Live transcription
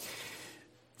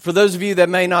For those of you that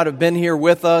may not have been here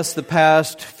with us the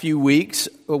past few weeks,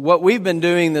 what we've been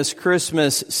doing this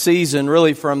Christmas season,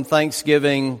 really from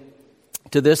Thanksgiving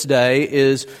to this day,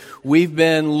 is we've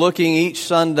been looking each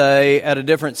Sunday at a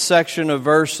different section of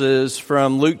verses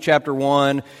from Luke chapter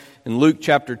 1 and Luke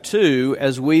chapter 2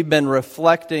 as we've been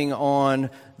reflecting on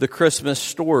the Christmas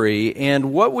story.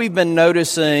 And what we've been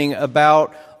noticing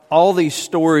about all these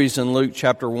stories in Luke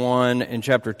chapter 1 and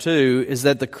chapter 2 is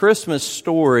that the Christmas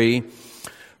story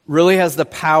really has the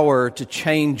power to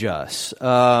change us.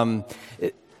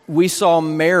 We saw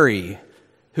Mary,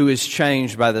 who is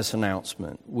changed by this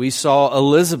announcement. We saw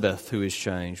Elizabeth, who is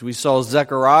changed. We saw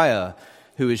Zechariah,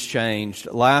 who is changed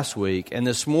last week. And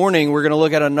this morning, we're going to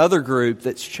look at another group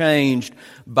that's changed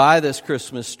by this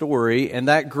Christmas story. And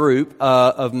that group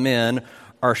of men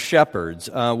are shepherds,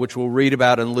 which we'll read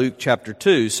about in Luke chapter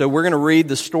 2. So we're going to read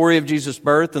the story of Jesus'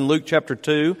 birth in Luke chapter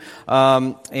 2,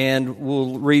 and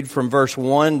we'll read from verse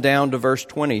 1 down to verse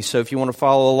 20. So if you want to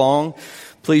follow along,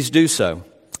 please do so.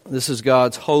 This is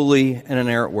God's holy and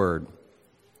inerrant word.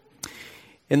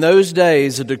 In those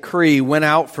days, a decree went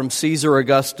out from Caesar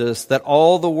Augustus that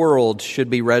all the world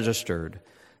should be registered.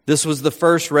 This was the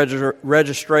first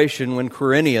registration when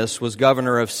Quirinius was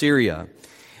governor of Syria.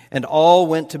 And all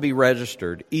went to be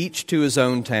registered, each to his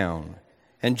own town.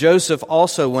 And Joseph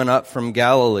also went up from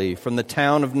Galilee, from the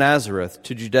town of Nazareth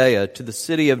to Judea, to the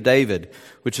city of David,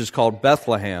 which is called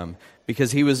Bethlehem,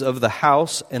 because he was of the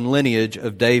house and lineage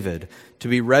of David, to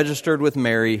be registered with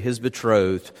Mary, his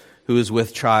betrothed, who is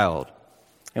with child.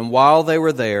 And while they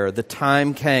were there, the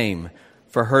time came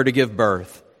for her to give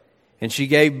birth. And she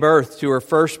gave birth to her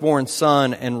firstborn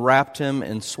son and wrapped him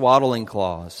in swaddling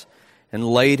cloths, and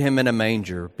laid him in a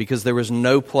manger, because there was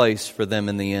no place for them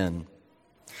in the inn.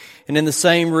 And in the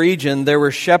same region there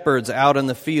were shepherds out in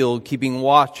the field, keeping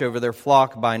watch over their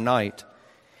flock by night.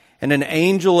 And an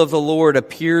angel of the Lord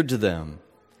appeared to them,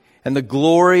 and the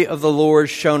glory of the Lord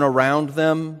shone around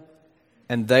them,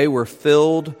 and they were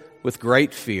filled with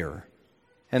great fear.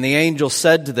 And the angel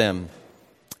said to them,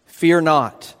 "Fear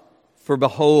not, for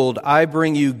behold, I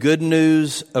bring you good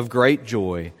news of great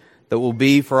joy that will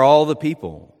be for all the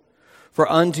people. For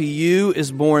unto you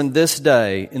is born this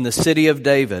day in the city of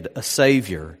David a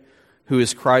Savior, who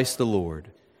is Christ the Lord.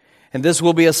 And this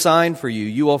will be a sign for you.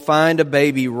 You will find a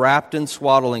baby wrapped in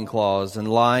swaddling cloths and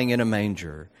lying in a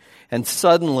manger." And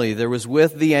suddenly there was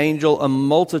with the angel a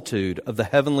multitude of the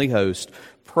heavenly host,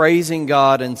 praising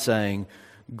God and saying,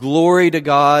 "Glory to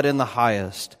God in the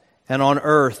highest, and on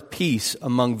earth peace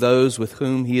among those with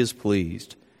whom he is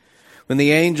pleased." When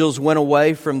the angels went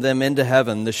away from them into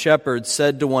heaven, the shepherds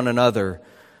said to one another,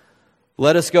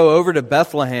 "Let us go over to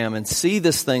Bethlehem and see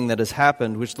this thing that has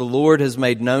happened, which the Lord has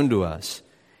made known to us."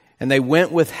 And they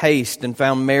went with haste and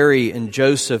found Mary and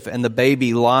Joseph and the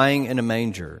baby lying in a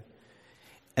manger.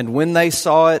 And when they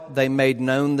saw it, they made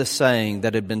known the saying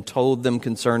that had been told them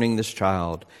concerning this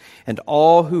child. And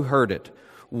all who heard it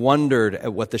wondered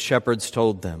at what the shepherds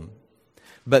told them.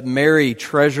 But Mary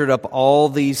treasured up all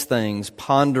these things,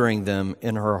 pondering them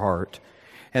in her heart.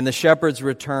 And the shepherds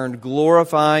returned,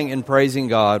 glorifying and praising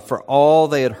God for all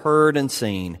they had heard and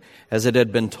seen, as it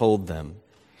had been told them.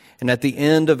 And at the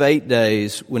end of 8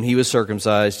 days, when he was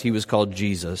circumcised, he was called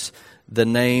Jesus, the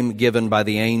name given by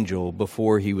the angel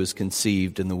before he was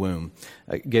conceived in the womb.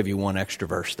 I gave you one extra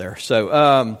verse there.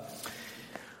 So,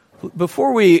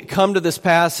 before we come to this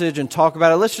passage and talk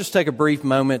about it, let's just take a brief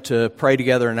moment to pray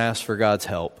together and ask for God's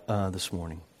help this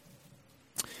morning.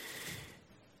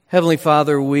 Heavenly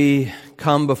Father, we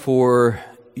come before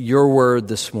your word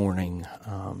this morning,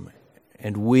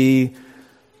 and we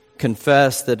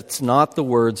confess that it's not the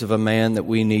words of a man that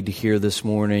we need to hear this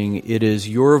morning. It is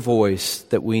your voice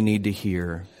that we need to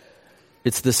hear.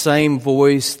 It's the same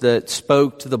voice that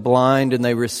spoke to the blind and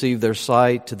they received their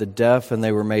sight, to the deaf and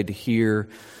they were made to hear.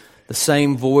 The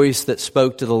same voice that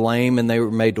spoke to the lame and they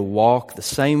were made to walk. The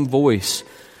same voice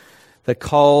that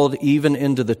called even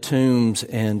into the tombs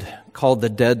and called the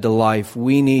dead to life.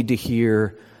 We need to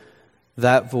hear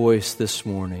that voice this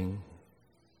morning,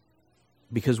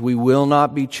 because we will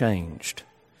not be changed.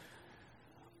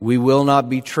 We will not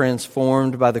be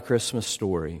transformed by the Christmas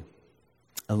story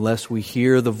unless we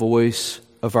hear the voice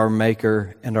of our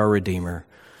Maker and our Redeemer.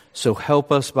 So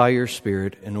help us by your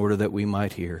Spirit in order that we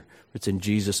might hear. It's in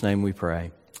Jesus' name we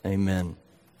pray. Amen.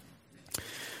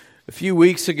 A few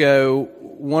weeks ago,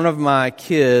 one of my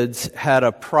kids had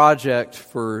a project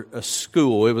for a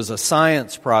school. It was a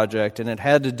science project, and it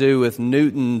had to do with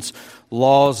Newton's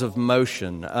laws of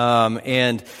motion.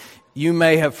 And You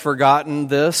may have forgotten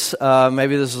this.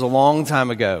 Maybe this is a long time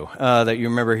ago that you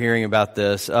remember hearing about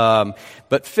this.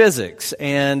 But physics,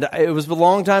 and it was a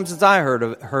long time since I heard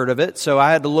of it, so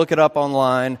I had to look it up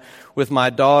online with my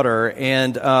daughter.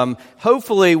 And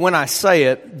hopefully, when I say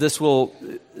it, this will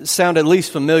sound at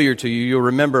least familiar to you. You'll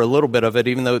remember a little bit of it,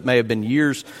 even though it may have been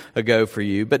years ago for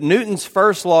you. But Newton's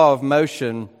first law of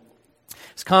motion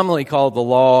is commonly called the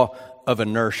law of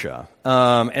inertia.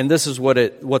 And this is what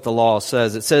the law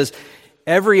says. It says,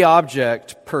 every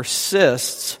object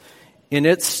persists in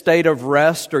its state of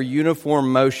rest or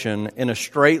uniform motion in a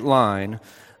straight line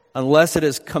unless it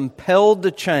is compelled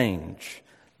to change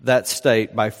that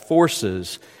state by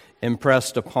forces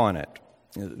impressed upon it.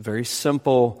 Very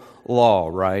simple law,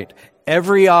 right?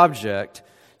 Every object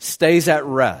stays at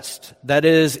rest. That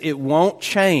is, it won't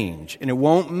change and it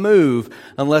won't move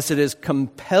unless it is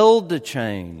compelled to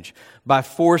change by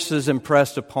forces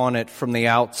impressed upon it from the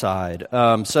outside.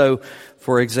 So,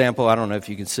 for example, I don't know if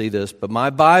you can see this, but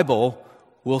my Bible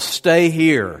will stay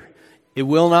here. It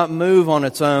will not move on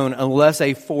its own unless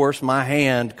a force, my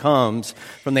hand, comes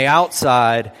from the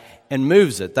outside and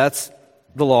moves it. That's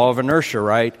the law of inertia,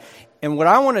 right? And what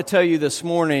I want to tell you this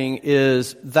morning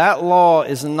is that law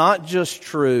is not just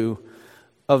true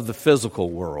of the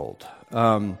physical world.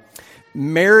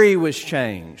 Mary was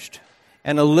changed,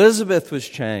 and Elizabeth was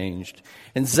changed,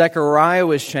 and Zechariah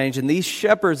was changed, and these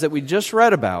shepherds that we just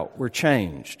read about were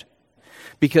changed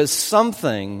because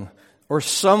something or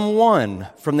someone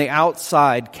from the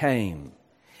outside came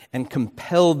and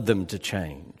compelled them to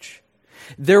change.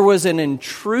 There was an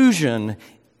intrusion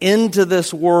into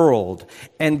this world,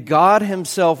 and God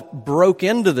himself broke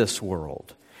into this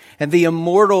world, and the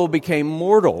immortal became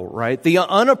mortal, right? The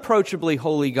unapproachably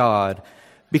holy God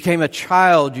became a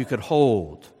child you could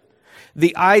hold.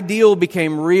 The ideal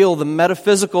became real, the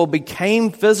metaphysical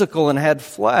became physical and had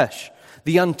flesh.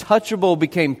 The untouchable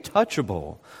became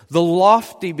touchable. The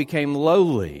lofty became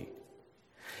lowly.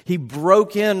 He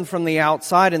broke in from the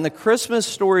outside, and the Christmas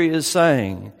story is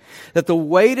saying that the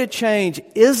way to change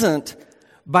isn't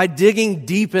by digging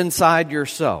deep inside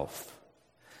yourself.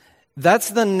 That's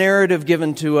the narrative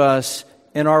given to us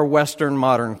in our Western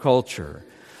modern culture.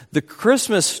 The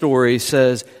Christmas story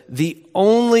says the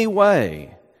only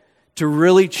way to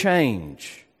really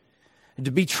change,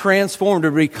 to be transformed,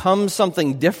 to become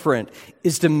something different,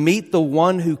 is to meet the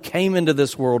one who came into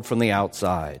this world from the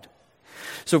outside.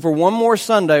 So for one more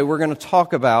Sunday, we're going to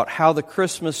talk about how the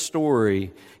Christmas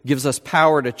story gives us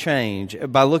power to change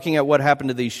by looking at what happened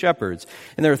to these shepherds.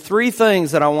 And there are three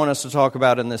things that I want us to talk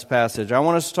about in this passage. I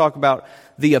want us to talk about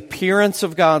the appearance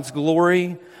of God's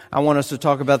glory. I want us to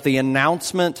talk about the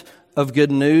announcement of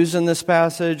good news in this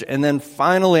passage. And then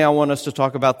finally, I want us to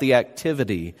talk about the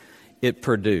activity it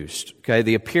produced. Okay,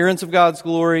 the appearance of God's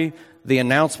glory, the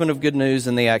announcement of good news,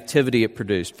 and the activity it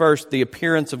produced. First, the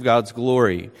appearance of God's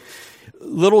glory.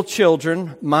 Little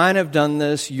children, mine have done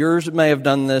this, yours may have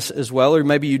done this as well, or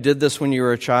maybe you did this when you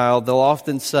were a child. They'll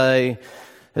often say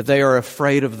that they are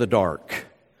afraid of the dark.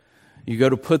 You go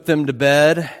to put them to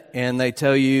bed, and they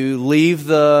tell you, leave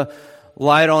the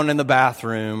light on in the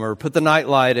bathroom, or put the night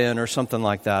light in, or something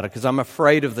like that, because I'm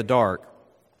afraid of the dark.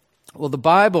 Well, the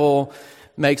Bible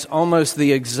makes almost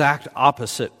the exact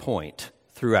opposite point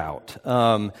throughout.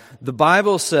 The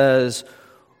Bible says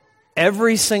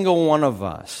every single one of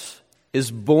us is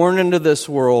born into this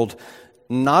world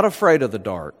not afraid of the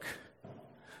dark,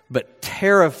 but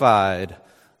terrified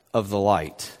of the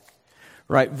light.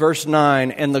 Right, verse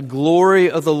 9, and the glory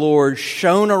of the Lord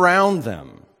shone around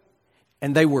them,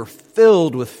 and they were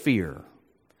filled with fear.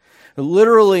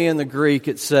 Literally in the Greek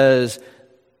it says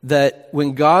that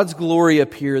when God's glory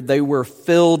appeared, they were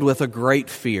filled with a great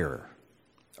fear,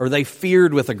 or they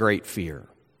feared with a great fear.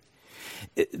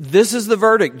 This is the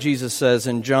verdict, Jesus says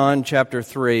in John chapter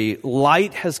 3.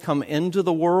 Light has come into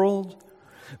the world,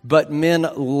 but men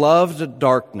loved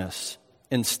darkness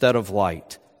instead of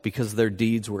light because their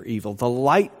deeds were evil. The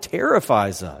light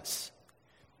terrifies us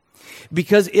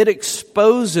because it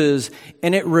exposes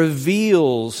and it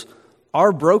reveals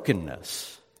our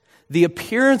brokenness. The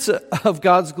appearance of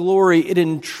God's glory, it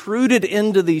intruded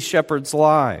into these shepherds'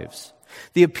 lives.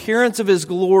 The appearance of His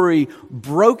glory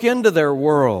broke into their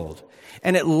world.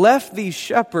 And it left these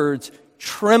shepherds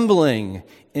trembling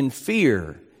in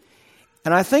fear.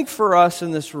 And I think for us in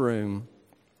this room,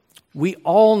 we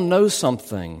all know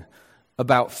something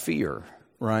about fear,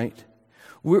 right?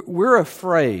 We're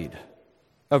afraid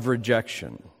of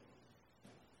rejection.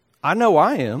 I know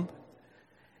I am.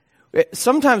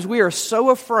 Sometimes we are so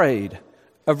afraid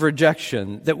of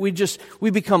rejection that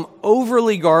we become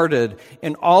overly guarded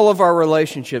in all of our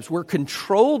relationships. We're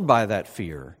controlled by that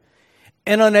fear.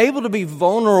 and unable to be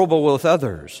vulnerable with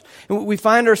others. And we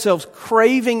find ourselves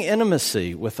craving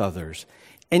intimacy with others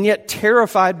and yet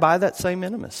terrified by that same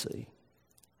intimacy.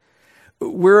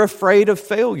 We're afraid of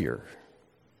failure.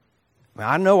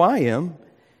 I know I am.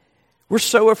 We're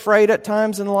so afraid at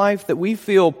times in life that we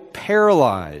feel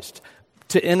paralyzed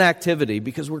to inactivity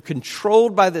because we're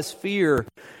controlled by this fear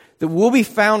that we'll be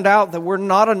found out that we're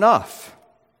not enough,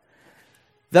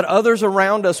 that others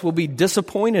around us will be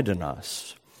disappointed in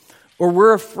us, or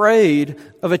we're afraid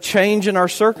of a change in our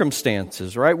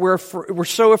circumstances, right? We're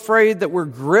so afraid that we're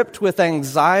gripped with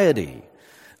anxiety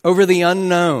over the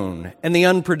unknown and the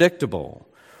unpredictable.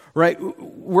 Right?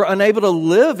 We're unable to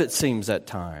live, it seems, at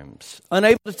times.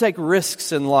 Unable to take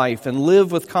risks in life and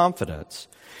live with confidence.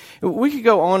 We could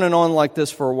go on and on like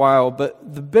this for a while,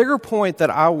 but the bigger point that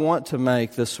I want to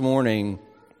make this morning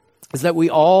is that we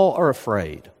all are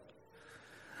afraid.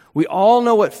 We all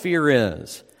know what fear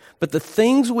is. But the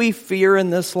things we fear in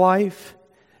this life,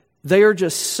 they are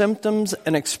just symptoms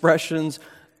and expressions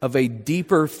of a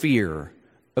deeper fear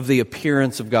of the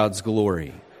appearance of God's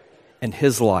glory and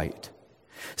His light.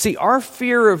 See, our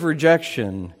fear of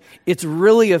rejection, it's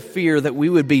really a fear that we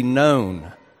would be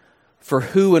known for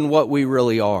who and what we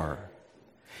really are.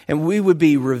 And we would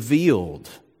be revealed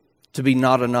to be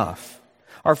not enough.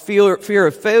 Our fear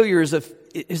of failure is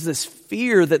this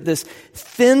fear that this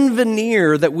thin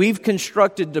veneer that we've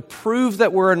constructed to prove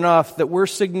that we're enough, that we're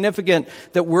significant,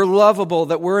 that we're lovable,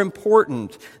 that we're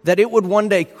important, that it would one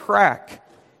day crack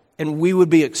and we would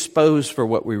be exposed for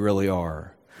what we really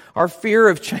are. Our fear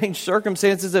of changed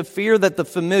circumstances, a fear that the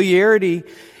familiarity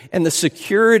and the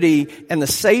security and the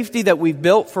safety that we've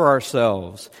built for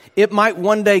ourselves, it might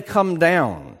one day come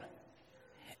down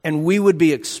and we would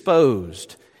be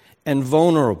exposed and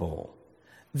vulnerable.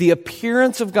 The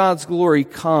appearance of God's glory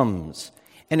comes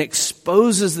and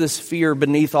exposes this fear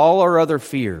beneath all our other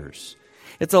fears.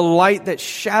 It's a light that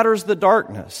shatters the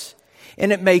darkness,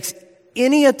 and it makes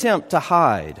any attempt to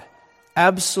hide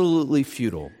absolutely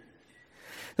futile.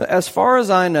 As far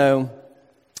as I know,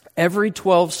 every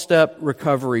 12-step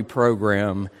recovery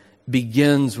program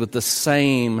begins with the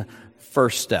same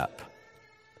first step.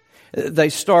 They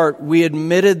start, we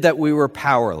admitted that we were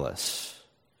powerless.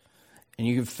 And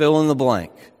you can fill in the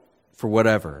blank for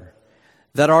whatever.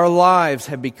 That our lives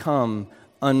have become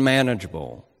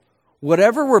unmanageable.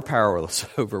 Whatever we're powerless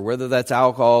over, whether that's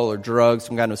alcohol or drugs,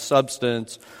 some kind of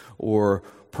substance, or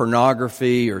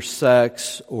pornography or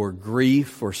sex or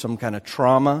grief or some kind of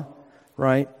trauma,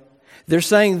 right? They're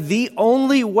saying the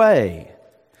only way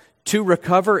to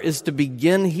recover is to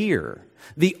begin here.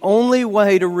 The only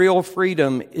way to real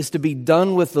freedom is to be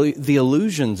done with the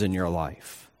illusions in your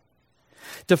life.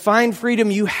 To find freedom,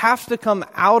 you have to come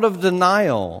out of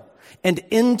denial and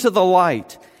into the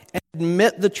light and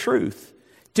admit the truth.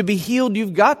 To be healed,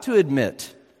 you've got to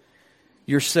admit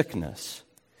your sickness.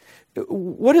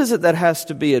 What is it that has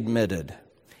to be admitted?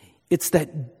 It's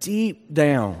that deep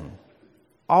down,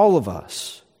 all of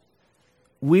us,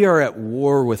 we are at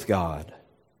war with God.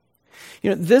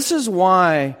 This is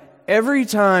why every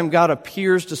time God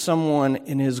appears to someone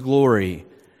in His glory,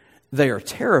 they are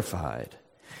terrified,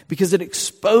 because it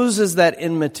exposes that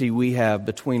enmity we have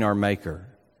between our Maker.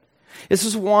 This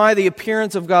is why the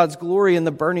appearance of God's glory in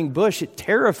the burning bush, it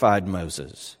terrified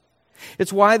Moses.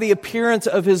 It's why the appearance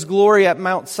of His glory at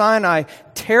Mount Sinai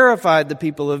terrified the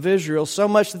people of Israel so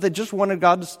much that they just wanted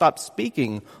God to stop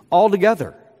speaking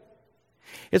altogether.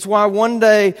 It's why one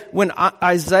day when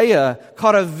Isaiah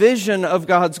caught a vision of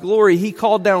God's glory, he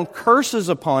called down curses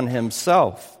upon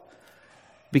himself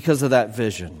because of that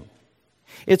vision.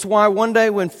 It's why one day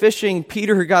when fishing,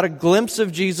 Peter got a glimpse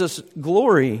of Jesus'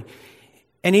 glory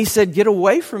and he said, "Get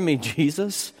away from me,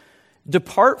 Jesus.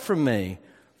 Depart from me,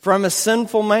 for I'm a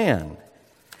sinful man."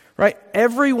 Right?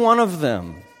 Every one of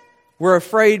them were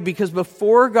afraid because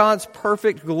before God's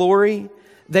perfect glory,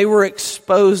 they were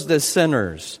exposed as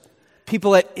sinners,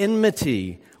 people at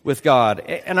enmity with God.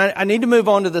 And I need to move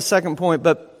on to the second point,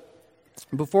 but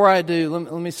before I do,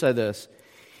 let me say this.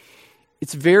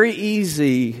 It's very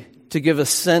easy to give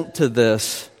assent to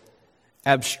this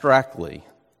abstractly,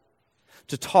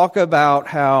 to talk about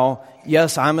how,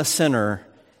 yes, I'm a sinner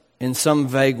in some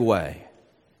vague way.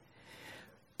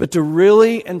 But to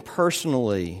really and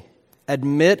personally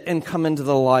admit and come into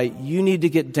the light, you need to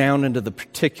get down into the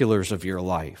particulars of your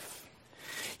life.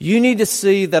 You need to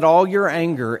see that all your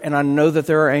anger, and I know that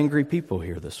there are angry people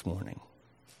here this morning.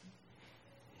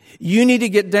 You need to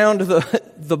get down to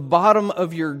the bottom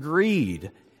of your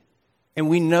greed. And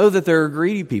we know that there are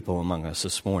greedy people among us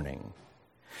this morning.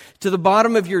 To the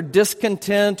bottom of your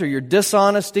discontent or your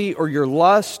dishonesty or your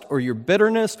lust or your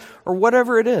bitterness or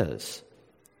whatever it is.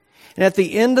 And at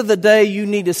the end of the day, you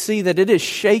need to see that it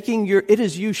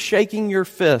is you shaking your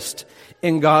fist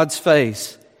in God's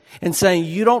face and saying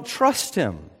you don't trust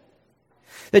Him,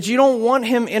 that you don't want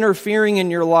Him interfering in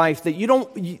your life, that you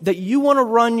want to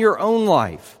run your own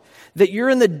life, that you're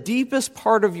in the deepest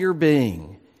part of your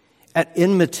being at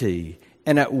enmity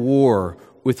and at war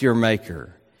with your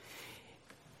Maker.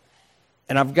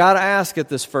 And I've got to ask at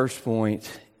this first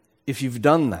point if you've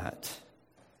done that.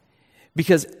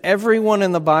 Because everyone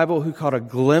in the Bible who caught a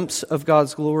glimpse of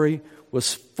God's glory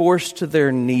was forced to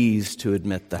their knees to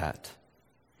admit that.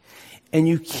 And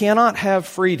you cannot have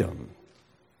freedom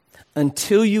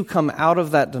until you come out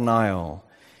of that denial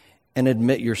and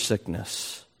admit your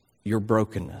sickness, your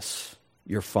brokenness,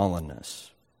 your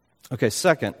fallenness. Okay,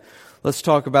 second, let's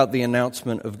talk about the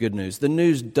announcement of good news. The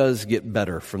news does get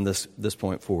better from this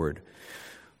point forward.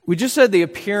 We just said the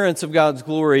appearance of God's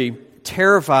glory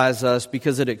terrifies us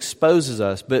because it exposes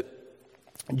us. But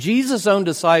Jesus' own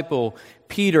disciple,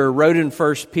 Peter, wrote in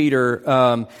 1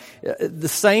 Peter, the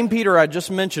same Peter I just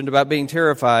mentioned about being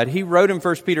terrified, he wrote in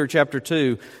 1 Peter chapter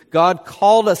 2, God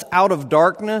called us out of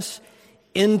darkness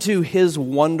into His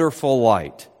wonderful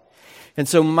light. And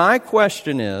so my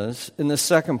question is, in the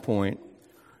second point,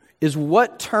 is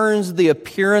what turns the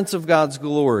appearance of God's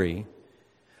glory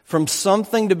from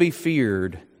something to be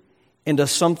feared into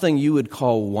something you would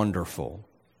call wonderful?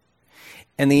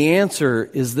 And the answer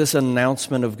is this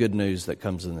announcement of good news that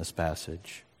comes in this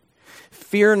passage.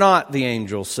 Fear not, the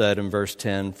angel said in verse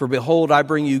 10, for behold, I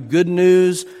bring you good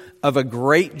news of a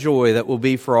great joy that will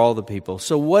be for all the people.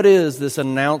 So what is this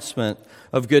announcement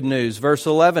of good news? Verse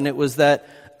 11, it was that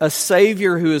a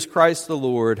Savior who is Christ the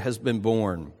Lord has been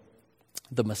born.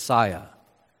 The Messiah,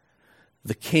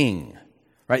 the King,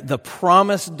 right? The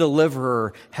promised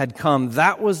deliverer had come.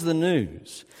 That was the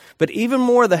news. But even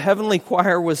more, the heavenly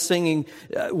choir was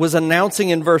announcing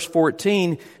in verse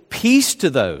 14, peace to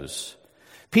those.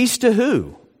 Peace to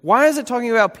who? Why is it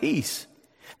talking about peace?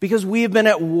 Because we have been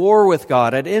at war with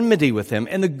God, at enmity with Him.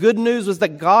 And the good news was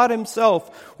that God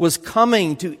Himself was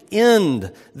coming to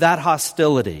end that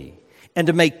hostility and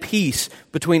to make peace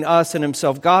between us and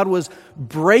Himself. God was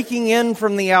breaking in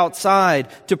from the outside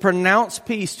to pronounce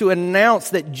peace, to announce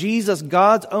that Jesus,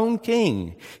 God's own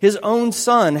King, His own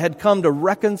Son, had come to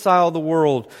reconcile the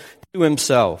world to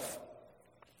Himself.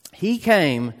 He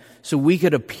came so we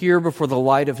could appear before the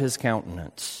light of His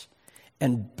countenance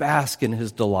and bask in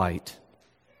His delight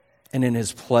and in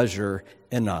His pleasure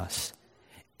in us.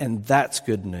 And that's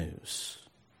good news.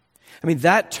 I mean,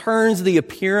 that turns the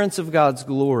appearance of God's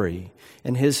glory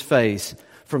in His face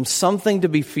from something to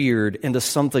be feared into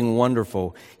something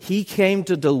wonderful. He came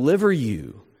to deliver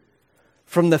you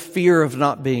from the fear of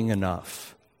not being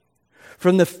enough,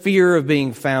 from the fear of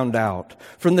being found out,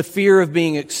 from the fear of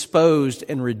being exposed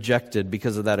and rejected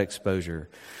because of that exposure.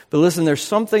 But listen, there's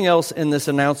something else in this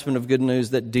announcement of good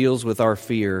news that deals with our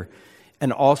fear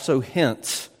and also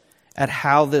hints at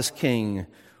how this King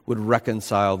would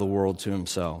reconcile the world to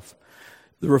Himself.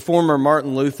 The reformer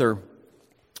Martin Luther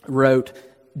wrote,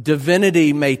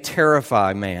 divinity may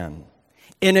terrify man.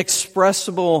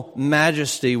 Inexpressible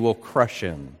majesty will crush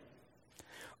him.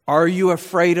 Are you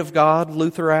afraid of God?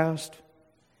 Luther asked.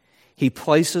 He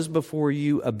places before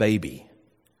you a baby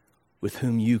with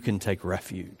whom you can take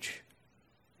refuge.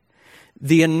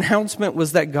 The announcement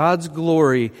was that God's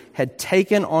glory had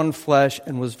taken on flesh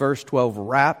and was, verse 12,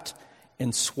 wrapped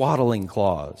in swaddling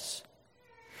cloths.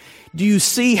 Do you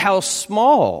see how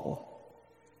small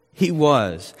He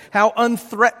was? How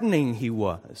unthreatening He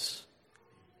was?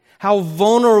 How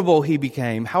vulnerable He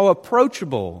became? How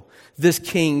approachable this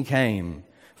King came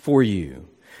for you?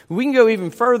 We can go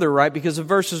even further, right? Because of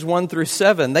verses 1 through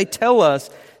 7, they tell us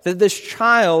that this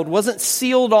child wasn't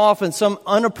sealed off in some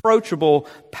unapproachable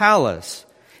palace.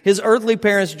 His earthly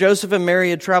parents, Joseph and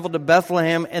Mary, had traveled to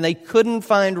Bethlehem, and they couldn't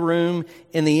find room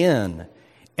in the inn.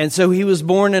 And so He was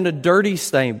born in a dirty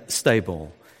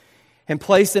stable and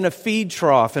placed in a feed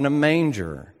trough in a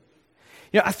manger.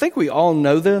 You know, I think we all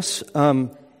know this.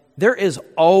 There is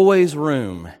always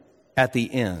room at the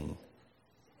inn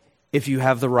if you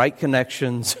have the right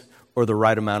connections or the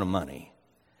right amount of money.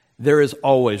 There is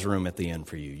always room at the inn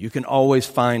for you. You can always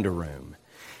find a room.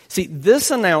 See, this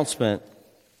announcement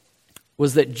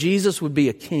was that Jesus would be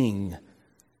a king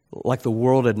like the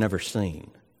world had never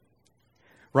seen.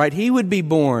 Right? He would be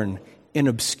born in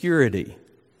obscurity,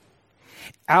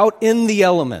 out in the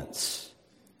elements,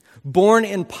 born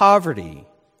in poverty,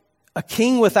 a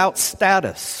king without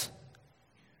status,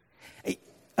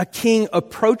 a king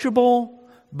approachable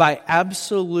by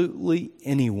absolutely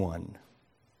anyone.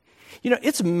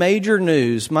 It's major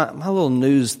news. My little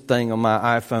news thing on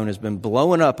my iPhone has been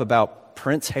blowing up about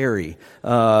Prince Harry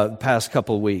the past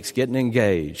couple of weeks, getting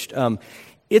engaged.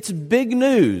 It's big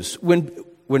news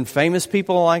when famous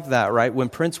people like that, right? When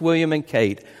Prince William and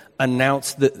Kate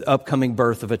announce the upcoming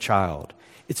birth of a child.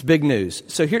 It's big news.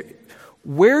 So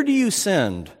where do you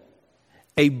send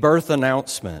a birth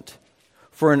announcement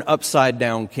for an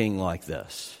upside-down king like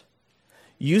this?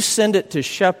 You send it to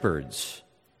shepherds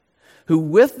who,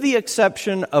 with the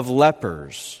exception of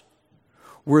lepers,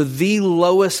 were the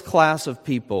lowest class of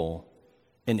people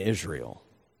in Israel.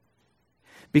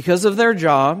 Because of their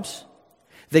jobs,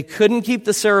 they couldn't keep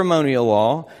the ceremonial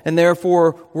law and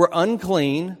therefore were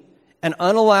unclean and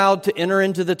unallowed to enter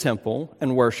into the temple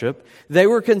and worship. They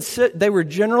were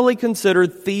generally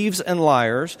considered thieves and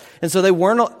liars, and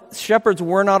so shepherds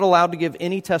were not allowed to give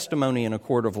any testimony in a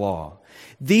court of law.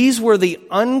 These were the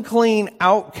unclean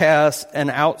outcasts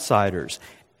and outsiders.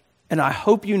 And I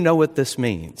hope you know what this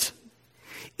means.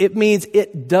 It means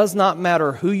it does not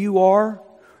matter who you are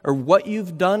or what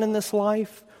you've done in this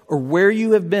life or where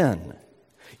you have been.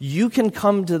 You can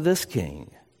come to this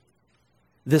king,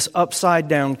 this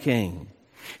upside-down king.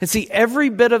 And see, every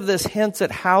bit of this hints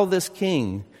at how this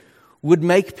king would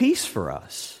make peace for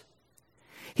us.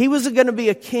 He was going to be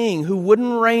a king who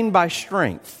wouldn't reign by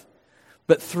strength,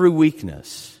 but through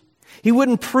weakness. He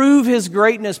wouldn't prove his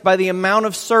greatness by the amount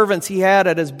of servants he had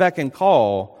at his beck and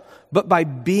call, but by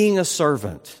being a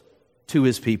servant to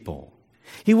his people.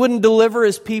 He wouldn't deliver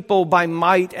his people by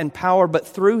might and power, but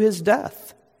through his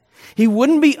death. He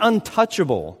wouldn't be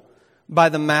untouchable by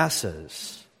the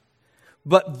masses,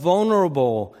 but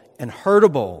vulnerable and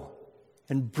hurtable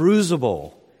and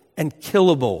bruisable and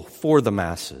killable for the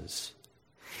masses.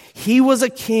 He was a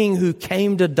king who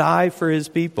came to die for his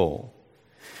people.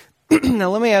 Now,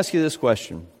 let me ask you this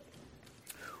question.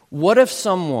 What if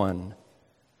someone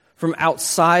from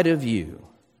outside of you,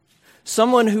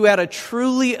 someone who had a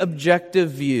truly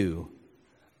objective view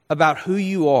about who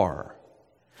you are,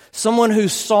 someone who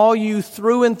saw you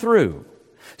through and through,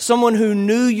 someone who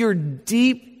knew your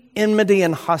deep enmity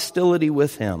and hostility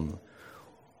with him,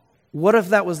 what if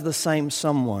that was the same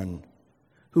someone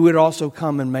who would also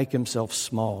come and make himself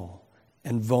small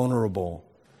and vulnerable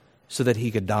so that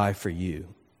he could die for you?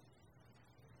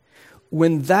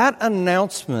 When that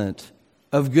announcement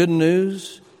of good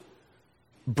news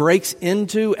breaks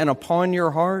into and upon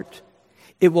your heart,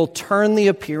 it will turn the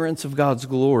appearance of God's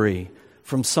glory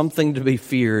from something to be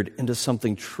feared into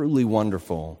something truly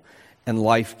wonderful and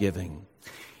life-giving.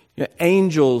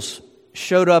 Angels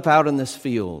showed up out in this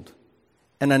field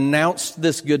and announced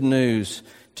this good news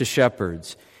to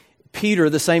shepherds. Peter,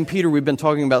 the same Peter we've been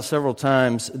talking about several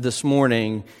times this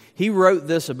morning, he wrote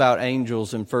this about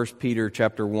angels in 1 Peter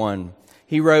chapter 1.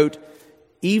 He wrote,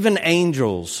 "Even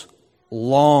angels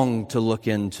long to look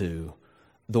into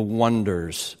the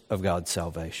wonders of God's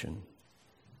salvation."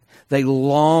 They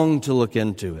long to look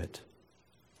into it.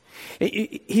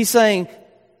 He's saying,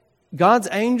 God's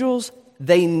angels,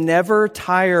 they never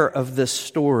tire of this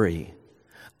story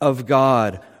of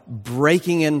God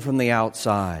breaking in from the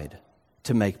outside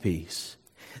to make peace.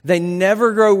 They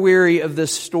never grow weary of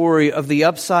this story of the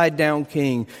upside-down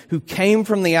king who came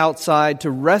from the outside to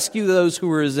rescue those who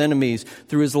were his enemies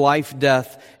through his life,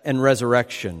 death, and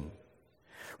resurrection.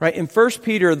 Right? In 1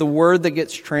 Peter, the word that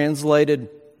gets translated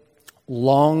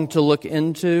long to look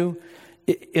into,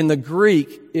 in the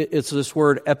Greek, it's this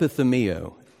word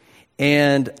epithumio.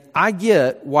 And I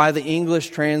get why the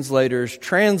English translators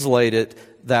translate it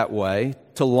that way,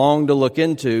 to long to look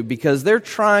into, because they're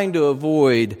trying to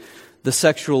avoid the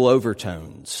sexual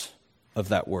overtones of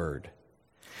that word.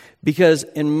 Because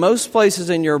in most places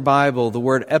in your Bible, the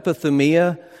word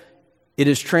epithumia, it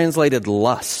is translated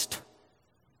lust.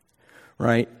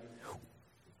 Right?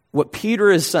 What Peter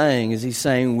is saying is he's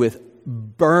saying with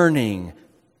burning,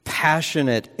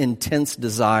 passionate, intense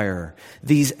desire,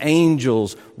 these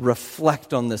angels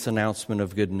reflect on this announcement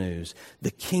of good news. The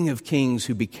King of Kings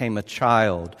who became a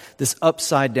child, this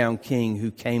upside-down king who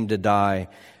came to die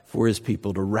for his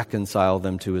people, to reconcile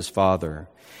them to his Father.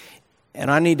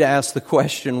 And I need to ask the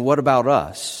question, what about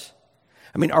us?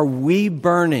 I mean, are we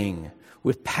burning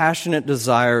with passionate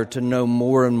desire to know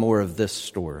more and more of this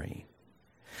story?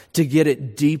 To get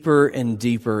it deeper and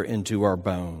deeper into our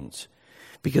bones?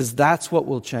 Because that's what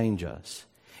will change us.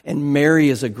 And Mary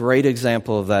is a great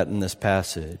example of that in this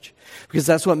passage. Because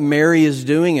that's what Mary is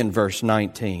doing in verse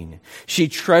 19. She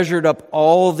treasured up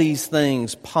all these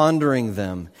things, pondering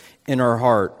them in her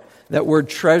heart. That word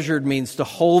treasured means to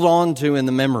hold on to in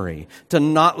the memory, to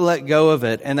not let go of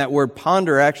it. And that word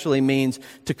ponder actually means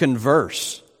to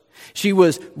converse. She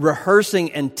was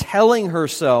rehearsing and telling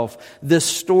herself this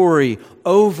story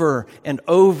over and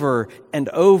over and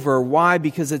over. Why?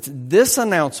 Because it's this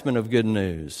announcement of good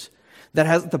news that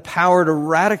has the power to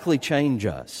radically change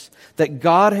us. That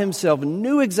God himself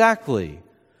knew exactly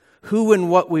who and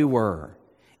what we were.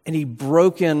 And he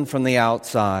broke in from the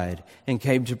outside and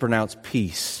came to pronounce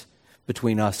peace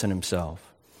between us and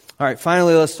himself. All right,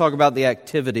 finally, let's talk about the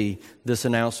activity this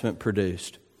announcement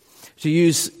produced. To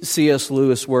use C.S.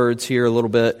 Lewis' words here a little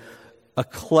bit, a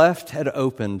cleft had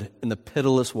opened in the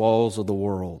pitiless walls of the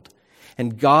world,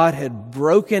 and God had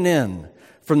broken in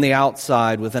from the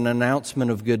outside with an announcement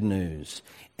of good news,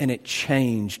 and it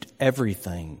changed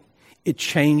everything. It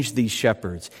changed these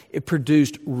shepherds. It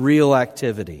produced real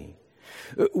activity.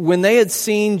 When they had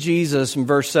seen Jesus in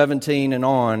verse 17 and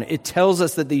on, it tells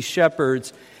us that these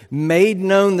shepherds made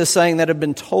known the saying that had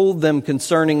been told them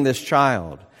concerning this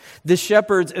child. The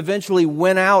shepherds eventually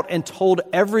went out and told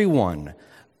everyone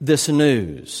this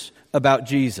news about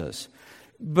Jesus.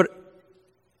 But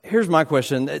here's my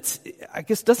question. I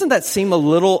guess, doesn't that seem a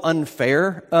little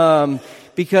unfair?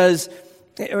 Because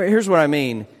here's what I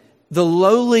mean. The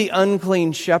lowly,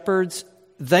 unclean shepherds,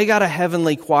 they got a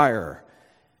heavenly choir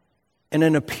and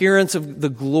an appearance of the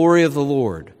glory of the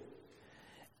Lord.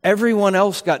 Everyone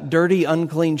else got dirty,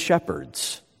 unclean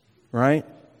shepherds, right?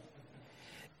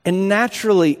 And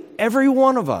naturally, every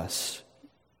one of us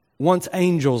wants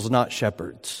angels, not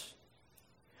shepherds.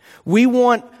 We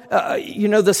want,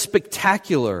 the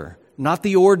spectacular, not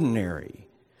the ordinary.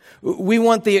 We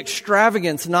want the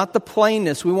extravagance, not the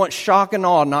plainness. We want shock and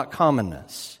awe, not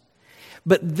commonness.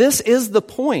 But this is the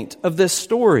point of this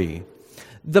story.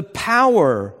 The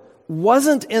power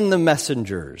wasn't in the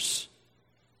messengers,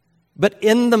 but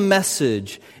in the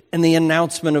message and the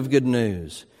announcement of good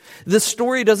news. This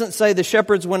story doesn't say the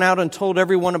shepherds went out and told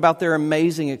everyone about their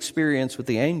amazing experience with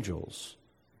the angels,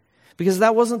 because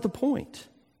that wasn't the point.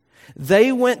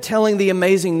 They went telling the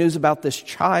amazing news about this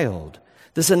child,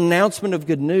 this announcement of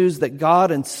good news that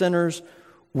God and sinners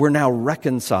were now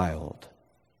reconciled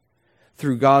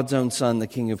through God's own Son, the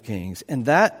King of Kings. And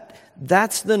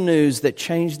that's the news that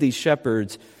changed these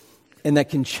shepherds and that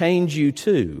can change you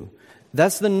too.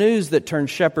 That's the news that turns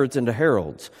shepherds into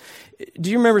heralds.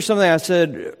 Do you remember something I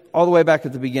said all the way back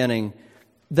at the beginning?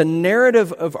 The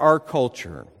narrative of our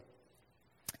culture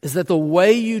is that the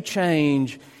way you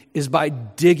change is by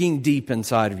digging deep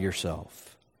inside of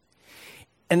yourself.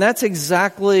 And that's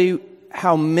exactly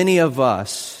how many of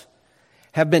us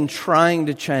have been trying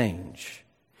to change.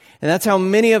 And that's how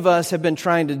many of us have been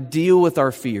trying to deal with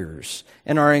our fears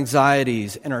and our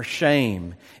anxieties and our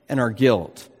shame and our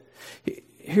guilt.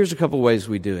 Here's a couple ways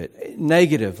we do it.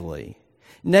 Negatively,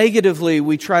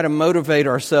 we try to motivate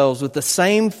ourselves with the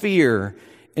same fear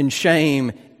and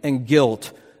shame and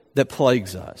guilt that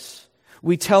plagues us.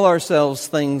 We tell ourselves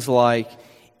things like,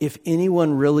 if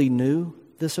anyone really knew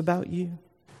this about you,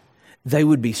 they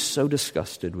would be so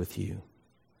disgusted with you.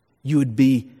 You would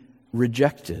be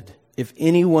rejected if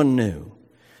anyone knew.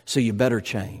 So you better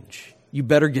change. You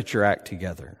better get your act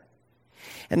together.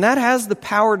 And that has the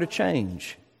power to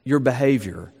change your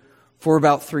behavior for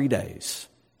about 3 days,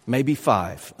 maybe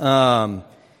 5. But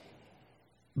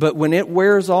when it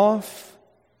wears off,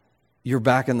 you're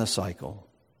back in the cycle.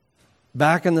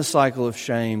 Back in the cycle of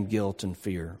shame, guilt, and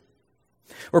fear.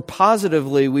 Or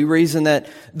positively, we reason that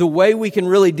the way we can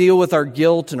really deal with our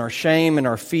guilt and our shame and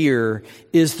our fear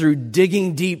is through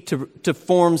digging deep to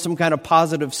form some kind of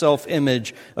positive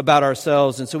self-image about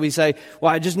ourselves. And so we say,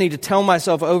 well, I just need to tell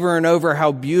myself over and over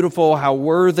how beautiful, how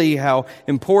worthy, how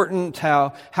important,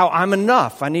 how I'm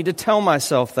enough. I need to tell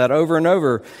myself that over and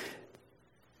over.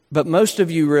 But most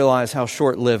of you realize how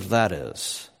short-lived that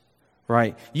is,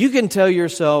 right? You can tell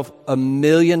yourself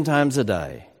 1,000,000 times a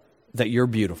day that you're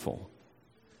beautiful.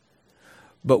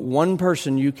 But one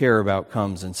person you care about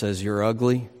comes and says you're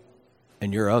ugly,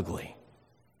 and you're ugly.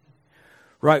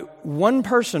 Right? One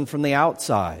person from the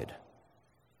outside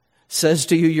says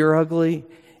to you you're ugly,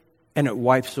 and it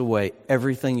wipes away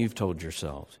everything you've told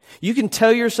yourselves. You can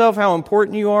tell yourself how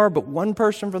important you are, but one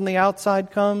person from the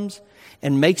outside comes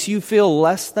and makes you feel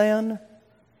less than,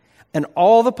 and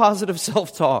all the positive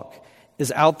self-talk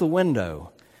is out the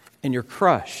window, and you're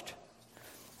crushed.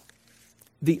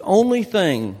 The only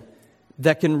thing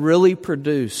that can really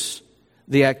produce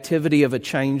the activity of a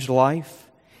changed life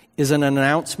is an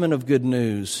announcement of good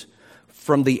news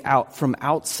from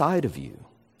outside of you.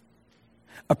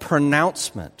 A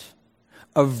pronouncement,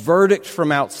 a verdict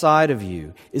from outside of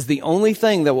you is the only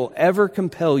thing that will ever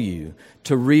compel you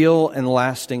to real and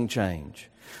lasting change.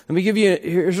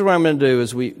 Here's what I'm going to do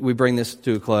as we bring this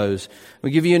to a close.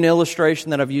 We give you an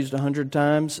illustration that I've used 100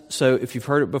 times. So if you've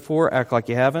heard it before, act like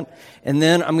you haven't. And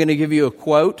then I'm going to give you a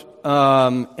quote,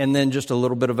 and then just a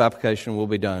little bit of application, we'll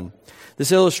be done.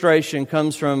 This illustration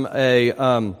comes from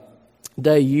a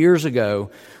day years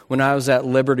ago when I was at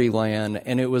Liberty Land,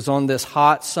 and it was on this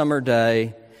hot summer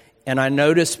day, and I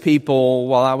noticed people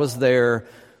while I was there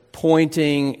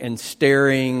pointing and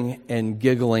staring and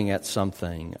giggling at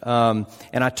something. And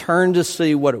I turned to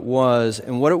see what it was,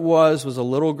 and what it was a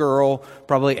little girl,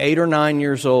 probably 8 or 9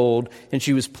 years old, and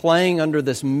she was playing under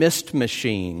this mist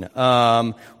machine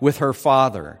with her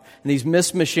father. And these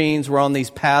mist machines were on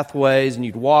these pathways, and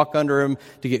you'd walk under them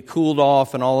to get cooled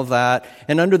off and all of that.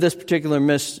 And under this particular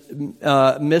mist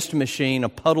machine, a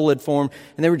puddle had formed,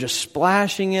 and they were just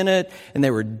splashing in it, and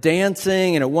they were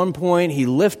dancing. And at one point, he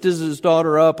lifted his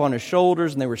daughter up on his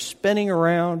shoulders, and they were spinning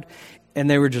around, and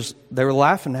they were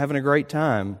laughing, having a great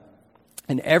time.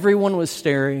 And everyone was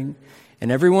staring,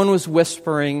 and everyone was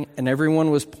whispering, and everyone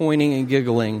was pointing and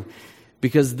giggling,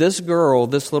 because this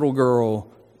little girl,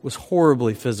 was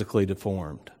horribly physically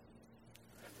deformed.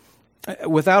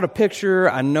 Without a picture,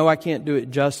 I know I can't do it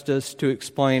justice to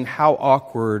explain how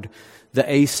awkward the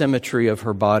asymmetry of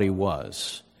her body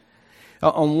was.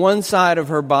 On one side of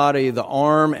her body, the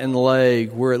arm and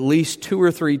leg were at least 2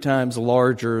 or 3 times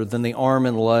larger than the arm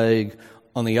and leg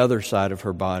on the other side of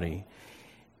her body.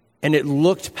 And it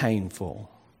looked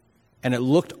painful, and it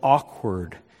looked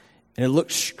awkward, and it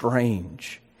looked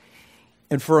strange.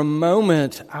 And for a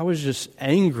moment, I was just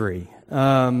angry.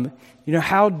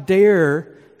 How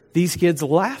dare these kids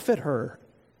laugh at her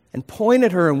and point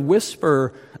at her and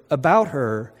whisper about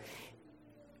her?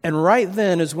 And right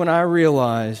then is when I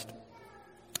realized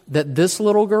that this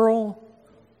little girl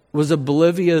was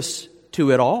oblivious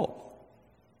to it all.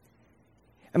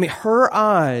 I mean, her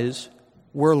eyes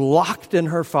were locked in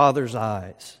her father's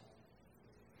eyes.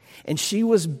 And she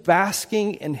was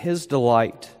basking in his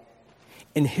delight,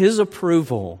 in his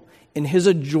approval, in his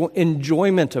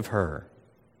enjoyment of her.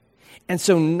 And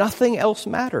so nothing else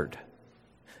mattered.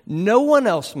 No one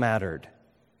else mattered.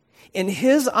 In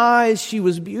his eyes, she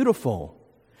was beautiful.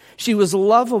 She was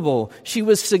lovable. She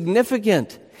was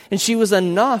significant. And she was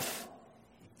enough.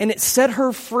 And it set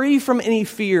her free from any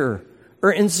fear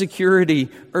or insecurity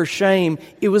or shame.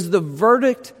 It was the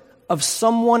verdict of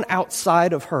someone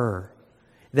outside of her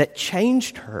that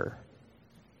changed her.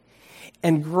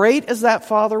 And great as that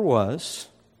father was,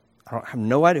 I have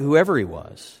no idea whoever he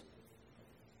was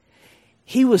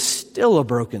still a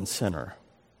broken sinner.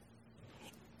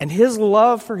 And his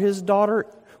love for his daughter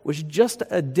was just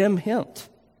a dim hint.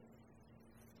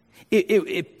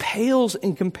 It pales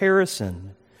in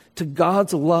comparison to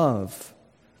God's love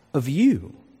of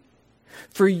you.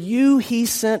 For you, he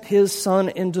sent his son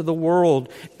into the world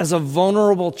as a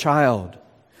vulnerable child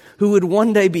who would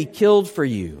one day be killed for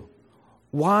you.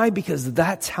 Why? Because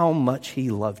that's how much he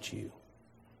loved you.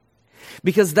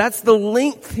 Because that's the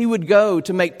length he would go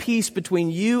to make peace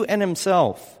between you and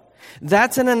himself.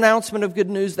 That's an announcement of good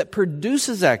news that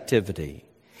produces activity.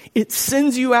 It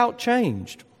sends you out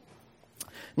changed.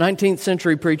 19th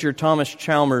century preacher Thomas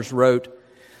Chalmers wrote,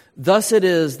 "Thus it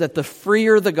is that the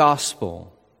freer the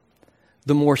gospel,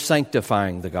 the more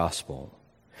sanctifying the gospel.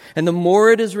 And the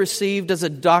more it is received as a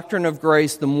doctrine of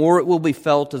grace, the more it will be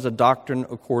felt as a doctrine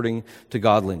according to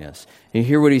godliness." And you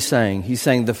hear what he's saying? He's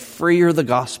saying the freer the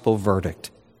gospel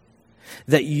verdict,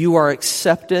 that you are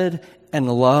accepted and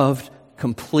loved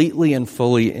completely and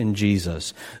fully in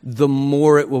Jesus, the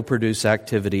more it will produce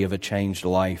activity of a changed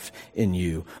life in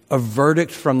you. A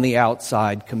verdict from the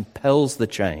outside compels the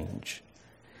change.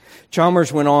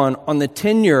 Chalmers went on the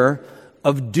tenure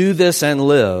of do this and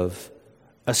live,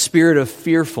 a spirit of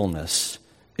fearfulness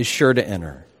is sure to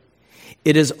enter.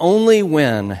 It is only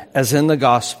when, as in the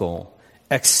gospel,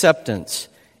 acceptance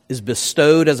is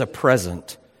bestowed as a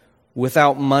present,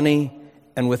 without money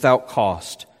and without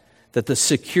cost, that the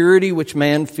security which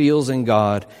man feels in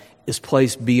God is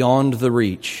placed beyond the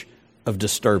reach of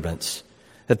disturbance,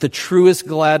 that the truest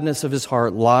gladness of his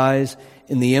heart lies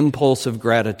in the impulse of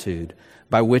gratitude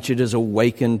by which it is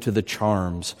awakened to the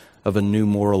charms of a new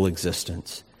moral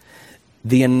existence.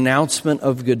 The announcement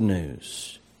of good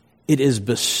news, it is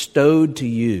bestowed to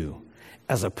you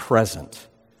as a present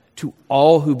to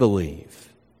all who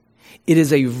believe. It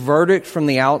is a verdict from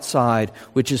the outside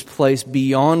which is placed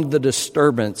beyond the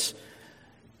disturbance,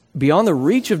 beyond the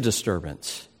reach of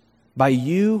disturbance by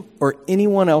you or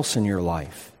anyone else in your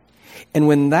life. And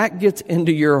when that gets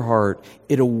into your heart,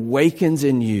 it awakens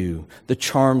in you the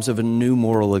charms of a new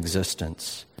moral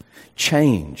existence.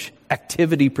 Change,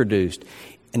 activity produced.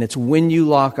 And it's when you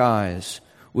lock eyes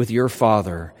with your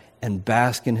Father and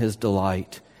bask in His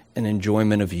delight and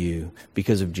enjoyment of you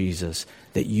because of Jesus,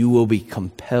 that you will be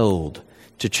compelled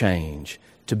to change,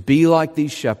 to be like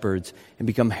these shepherds and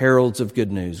become heralds of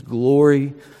good news.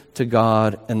 Glory to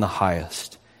God in the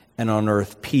highest, and on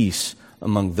earth peace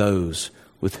among those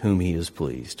with whom He is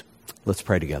pleased. Let's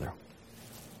pray together.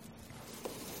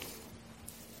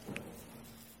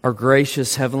 Our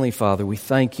gracious Heavenly Father, we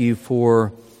thank you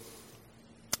for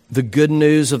the good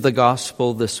news of the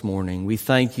gospel this morning. We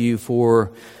thank you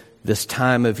for this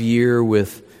time of year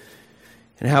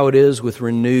and how it is with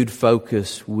renewed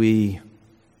focus we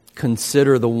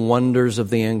consider the wonders of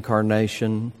the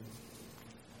incarnation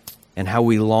and how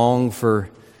we long for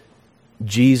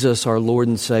Jesus, our Lord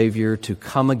and Savior, to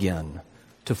come again,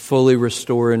 to fully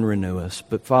restore and renew us.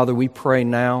 But Father, we pray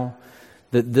now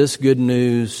that this good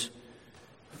news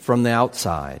from the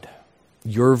outside,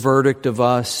 your verdict of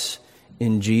us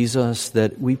in Jesus,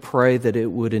 that we pray that it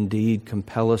would indeed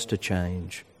compel us to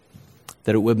change,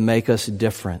 that it would make us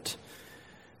different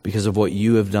because of what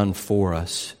you have done for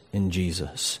us in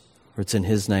Jesus. For it's in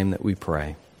His name that we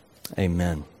pray.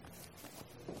 Amen.